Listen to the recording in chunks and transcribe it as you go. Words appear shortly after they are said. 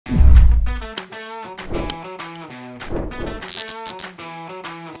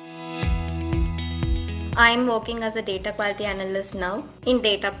I'm working as a data quality analyst now in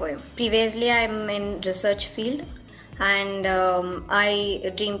Data Poem. Previously, I'm in research field, and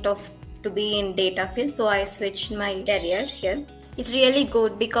I dreamed of to be in data field, so I switched my career here. It's really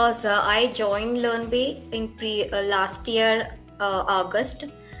good because I joined Learnbay in last year August,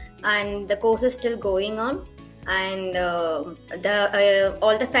 and the course is still going on. And the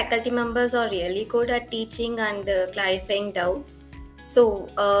all the faculty members are really good at teaching and clarifying doubts. So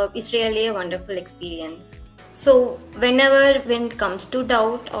it's really a wonderful experience. So when it comes to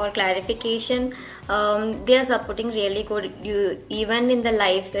doubt or clarification, they are supporting really good. Even in the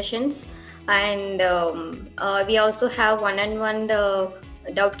live sessions, and we also have one-on-one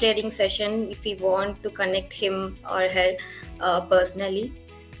doubt clearing session if we want to connect him or her personally.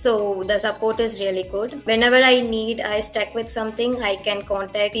 So the support is really good. Whenever I stuck with something, I can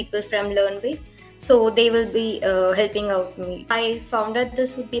contact people from Learnbay, so they will be helping out me. I found that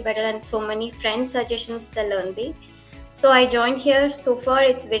this would be better than so many friends suggestions the Learnbay, so I joined here. So far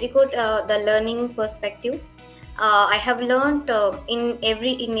it's very good, the learning perspective. I have learned in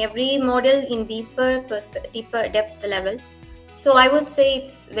every module in deeper depth level. So I would say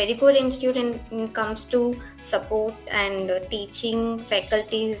it's very good institute in comes to support and teaching,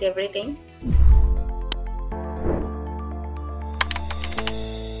 faculties, everything.